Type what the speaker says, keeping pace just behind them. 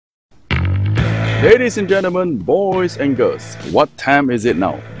Ladies and gentlemen, boys and girls, what time is it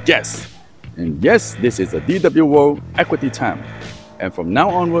now? Yes! And yes, this is the DW World Equity Time. And from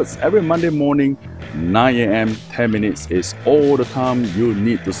now onwards, every Monday morning, 9 a.m., 10 minutes is all the time you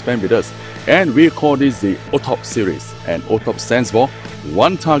need to spend with us. And we call this the OTOP series. And OTOP stands for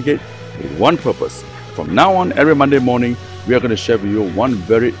One Target, One Purpose. From now on, every Monday morning, we are going to share with you one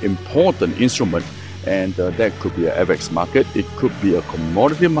very important instrument. And that could be an FX market, it could be a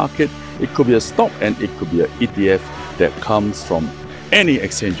commodity market, it could be a stock, and it could be an ETF that comes from any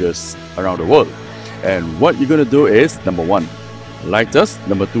exchanges around the world. And what you're going to do is, number one, like us.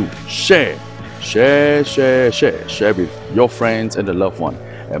 Number two, share with your friends and the loved one.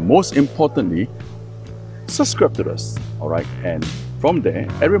 And most importantly, subscribe to us. All right. And from there,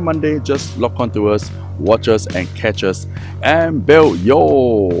 every Monday, just log on to us, watch us, and catch us, and build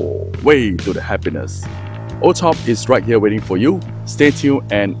your way to the happiness. OTOP is right here waiting for you. Stay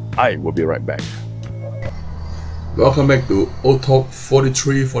tuned, and I will be right back. Welcome back to OTOP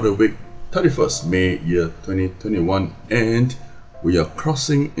 43 for the week 31st May year 2021, and we are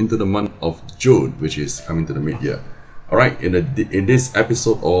crossing into the month of June, which is coming to the mid-year. Alright, in this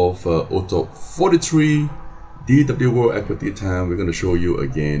episode of OTOP 43 DW World Equity Time, we're going to show you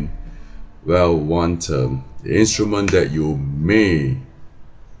again, well, one term, the instrument that you may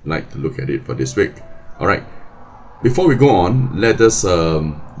like to look at it for this week. Alright, before we go on, let us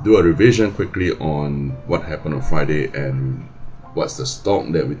do a revision quickly on what happened on Friday and what's the stock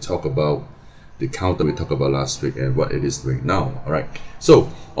that we talked about, the counter we talked about last week, and what it is doing now. Alright, so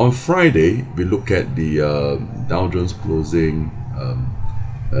on Friday we look at the Dow Jones closing,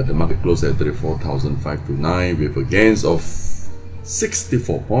 the market closed at 34,529 with a gains of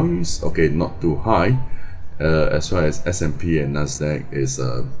 64 points. Okay, not too high. As far as S&P and Nasdaq is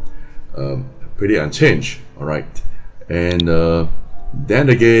pretty unchanged. All right, and then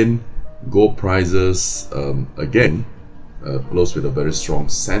again, gold prices again closed with a very strong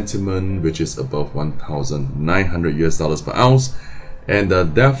sentiment, which is above $1,900 per ounce, and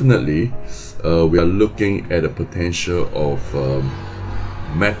definitely we are looking at a potential of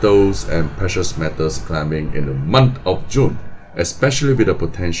metals and precious metals climbing in the month of June, especially with the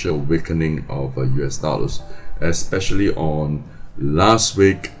potential weakening of US dollars, especially on last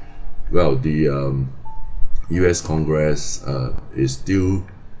week. Well, the US Congress is still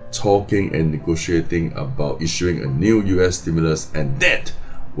talking and negotiating about issuing a new US stimulus, and that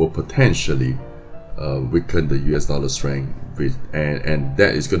will potentially weaken the US dollar strength, and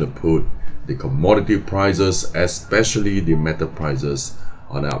that is going to put the commodity prices, especially the metal prices,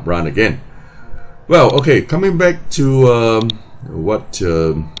 on the uprun again. Well, okay, coming back to what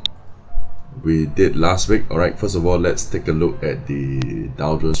we did last week. All right, first of all, let's take a look at the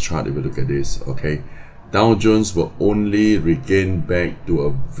Dow Jones chart. If we look at this, okay, Dow Jones will only regain back to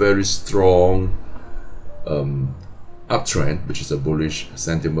a very strong uptrend, which is a bullish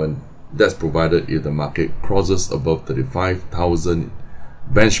sentiment. That's provided if the market crosses above 35,000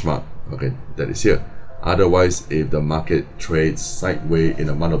 benchmark. Okay, that is here. Otherwise, if the market trades sideways in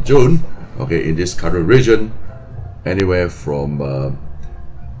the month of June, okay, in this current region, anywhere from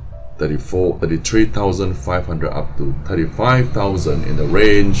 33,500 up to 35,000, in the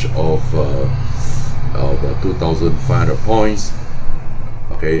range of 2,500 points.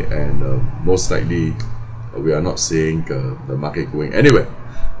 Okay, and most likely we are not seeing the market going anywhere.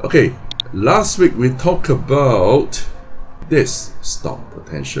 Okay, last week we talked about this stock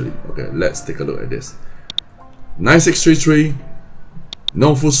potentially. Okay, let's take a look at this. 9633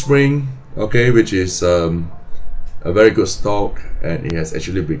 Non-Food Spring, okay, which is a very good stock, and it has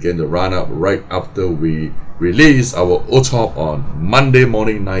actually begun to run up right after we released our OTOP on Monday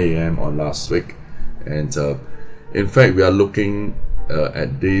morning 9 a.m. on last week. And in fact, we are looking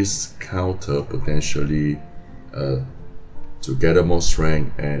at this counter potentially to gather more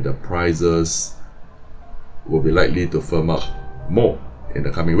strength, and the prices will be likely to firm up more in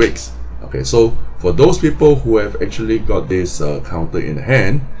the coming weeks. Okay, so for those people who have actually got this counter in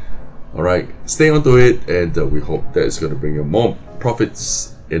hand, all right, stay onto it, and we hope that it's going to bring you more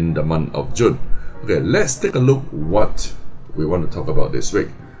profits in the month of June. Okay, let's take a look what we want to talk about this week.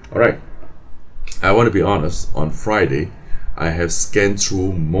 All right, I want to be honest, on Friday I have scanned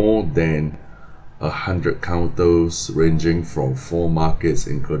through more than 100 counters ranging from 4 markets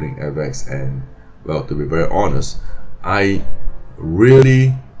including FX, and well, to be very honest, I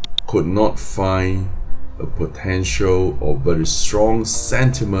really could not find a potential or very strong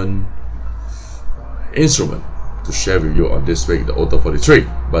sentiment instrument to share with you on this week, the OTOP 43.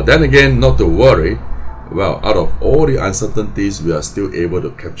 But then again, not to worry, well, out of all the uncertainties, we are still able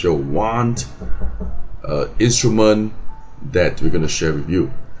to capture one instrument that we're going to share with you.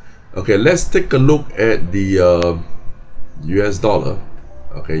 Okay, let's take a look at the US dollar.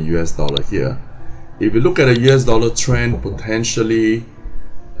 Okay, US dollar here. If you look at the US dollar trend, potentially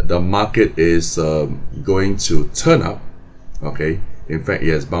the market is going to turn up. Okay, in fact,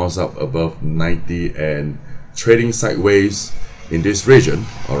 it has bounced up above 90 and trading sideways in this region.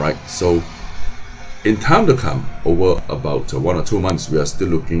 All right, so in time to come, over about 1 or 2 months, we are still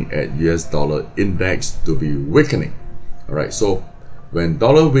looking at US dollar index to be weakening. All right, so when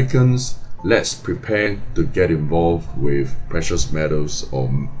dollar weakens, let's prepare to get involved with precious metals or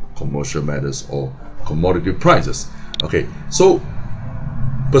commercial metals or commodity prices. Okay, so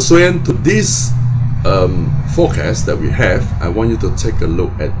pursuant to this forecast that we have, I want you to take a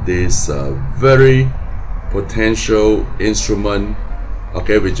look at this very potential instrument,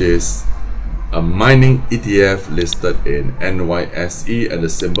 okay, which is a mining ETF listed in NYSE, and the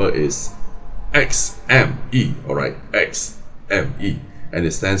symbol is XME. All right, XME, and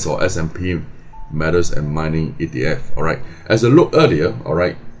it stands for S&P Metals and Mining ETF. All right, as I looked earlier, all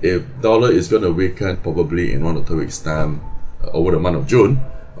right, if dollar is going to weaken probably in 1 or 2 weeks time over the month of June,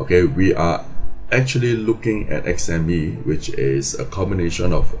 okay, we are actually looking at XME, which is a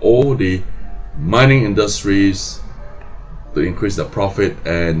combination of all the mining industries to increase the profit,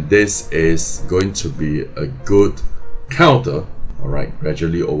 and this is going to be a good counter, all right,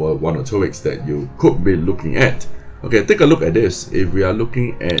 gradually over 1 or 2 weeks that you could be looking at. Okay, take a look at this. If we are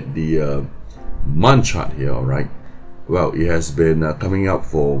looking at the month chart here, all right, well, it has been coming up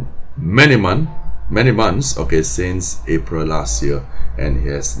for many months, okay, since April last year, and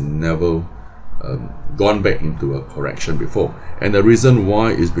it has never gone back into a correction before. And the reason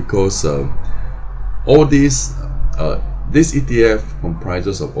why is because all these this ETF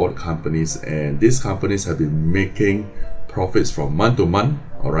comprises of all the companies, and these companies have been making profits from month to month.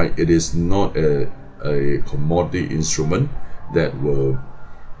 All right, it is not a commodity instrument that will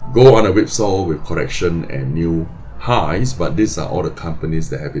go on a whipsaw with correction and new highs, but these are all the companies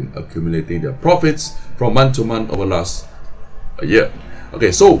that have been accumulating their profits from month to month over last year.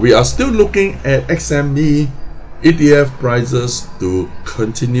 Okay, so we are still looking at XME ETF prices to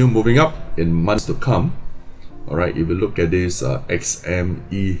continue moving up in months to come. All right, if you look at this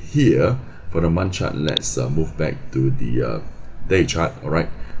XME here for the month chart, let's move back to the day chart. All right,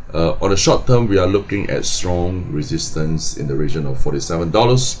 on the short term, we are looking at strong resistance in the region of $47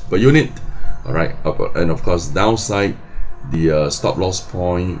 per unit. All right, and of course downside, the stop loss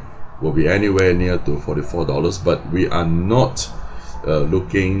point will be anywhere near to $44, but we are not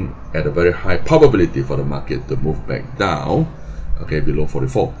looking at a very high probability for the market to move back down, okay, below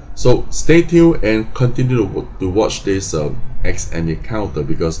 44. So stay tuned and continue to watch this XME counter,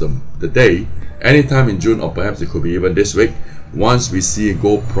 because the day, anytime in June, or perhaps it could be even this week, once we see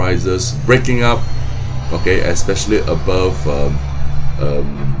gold prices breaking up, okay, especially above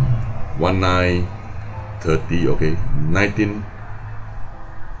 1930, okay, 1930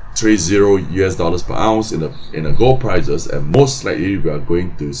 US dollars per ounce in the gold prices, and most likely we are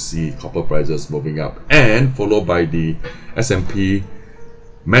going to see copper prices moving up, and followed by the S&P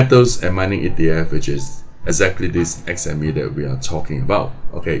Metals and Mining ETF, which is exactly this XME that we are talking about.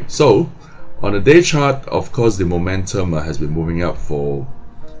 Okay, so on the day chart, of course, the momentum has been moving up for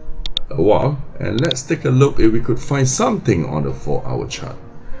a while, and let's take a look if we could find something on the 4-hour chart.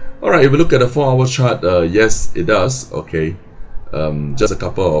 All right, if we look at the 4-hour chart, yes, it does. Okay, just a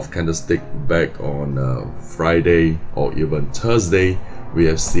couple of candlestick back on Friday or even Thursday, we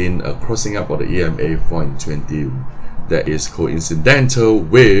have seen a crossing up of the EMA 420 that is coincidental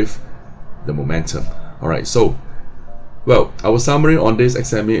with the momentum. All right, so well, our summary on this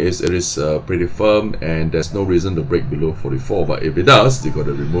XME is it is pretty firm, and there's no reason to break below 44, but if it does, you got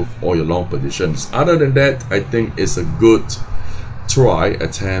to remove all your long positions. Other than that, I think it's a good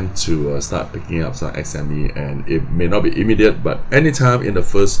attempt to start picking up some XME, and it may not be immediate, but anytime in the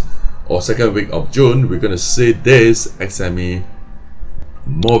 1st or 2nd week of June, we're going to see this XME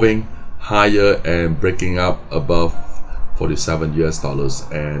moving higher and breaking up above 47 US dollars,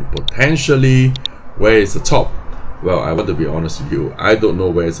 and potentially where is the top? Well, I want to be honest with you, I don't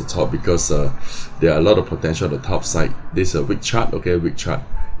know where is the top, because there are a lot of potential on the top side. This is a week chart, okay, week chart.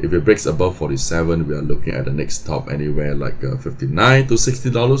 If it breaks above 47, we are looking at the next top anywhere like $59 to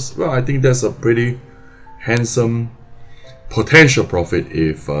 $60. Well, I think that's a pretty handsome potential profit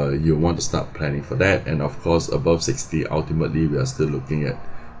if you want to start planning for that. And of course, above 60, ultimately we are still looking at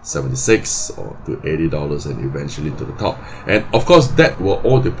 $76 or to $80 and eventually to the top. And of course, that will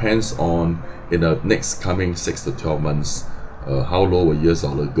all depends on in the next coming 6 to 12 months, how low will US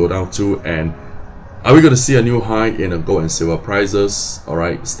dollar go down to, and are we going to see a new high in the gold and silver prices? All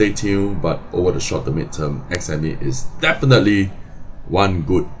right, stay tuned. But over the short to mid term, XME is definitely one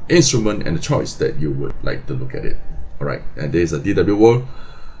good instrument and choice that you would like to look at it. Alright, and this is a DW World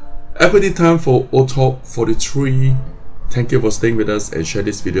Equity Time for OTOP 43. Thank you for staying with us and share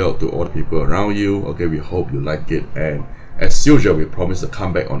this video to all the people around you. Okay, we hope you like it, and as usual, we promise to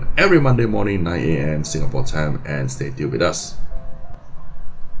come back on every Monday morning 9 a.m. Singapore time, and stay tuned with us.